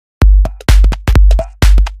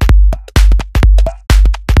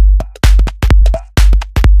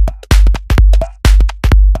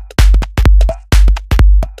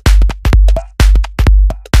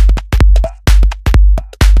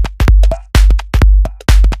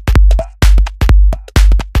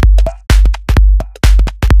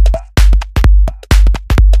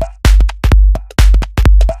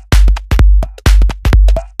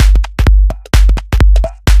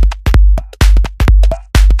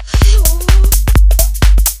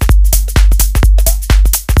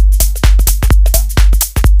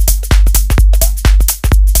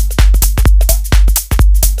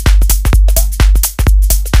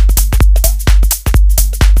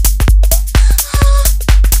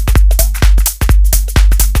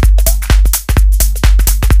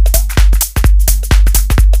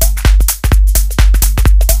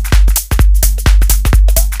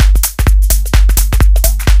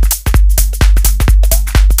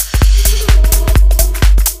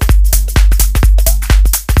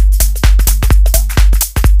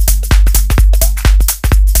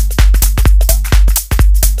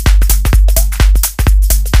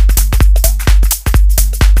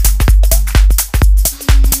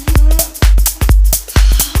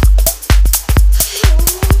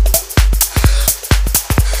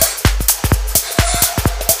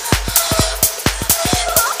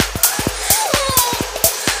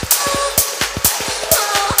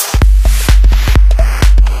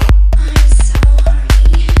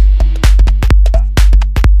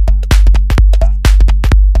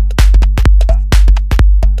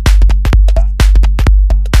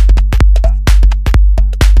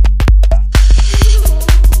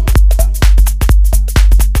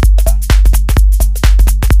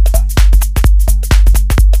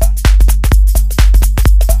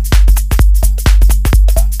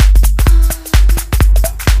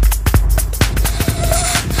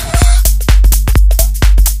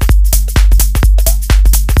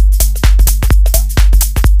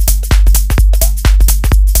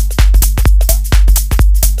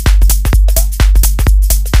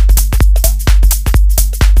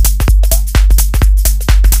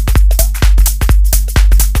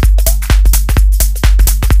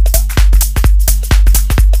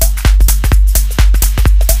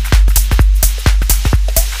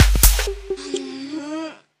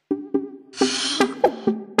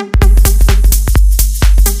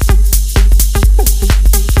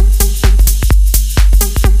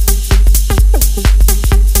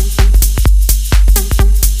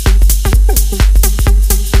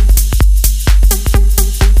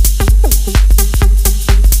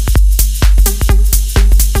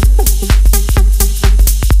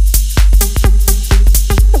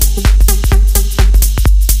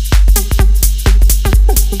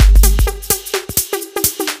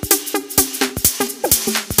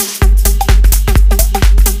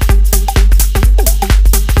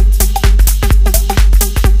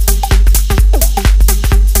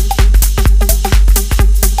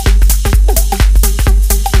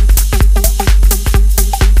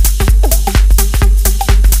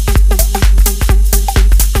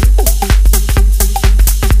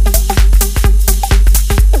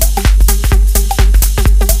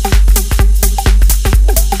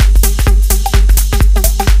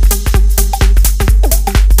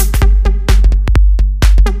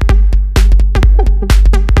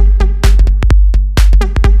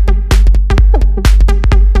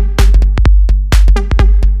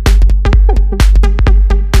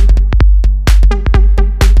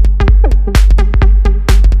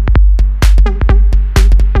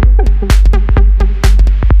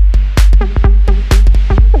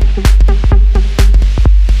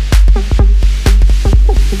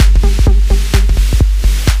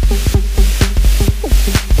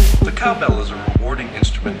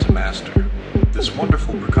instrument to master. This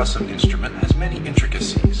wonderful percussive instrument has many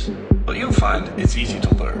intricacies, but you'll find it's easy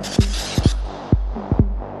to learn.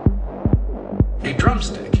 A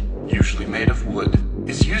drumstick, usually made of wood,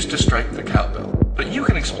 is used to strike the cowbell, but you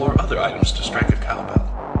can explore other items to strike a cowbell.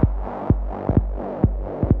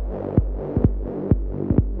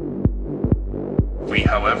 We,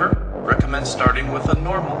 however, recommend starting with a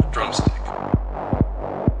normal drumstick.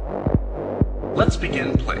 Let's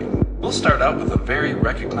begin playing. We'll start out with a very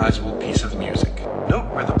recognizable piece of music.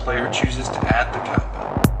 Note where the player chooses to add the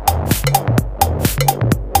cowbell.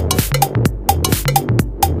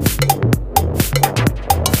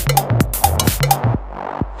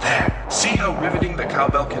 There, see how riveting the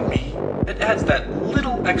cowbell can be? It adds that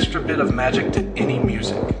little extra bit of magic to any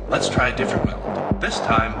music. Let's try a different melody. This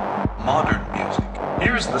time, modern music.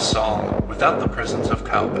 Here's the song without the presence of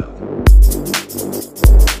cowbell.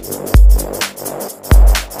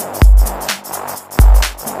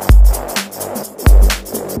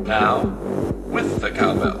 Now, with the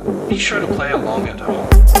cowbell. Be sure to play along at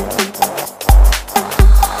home.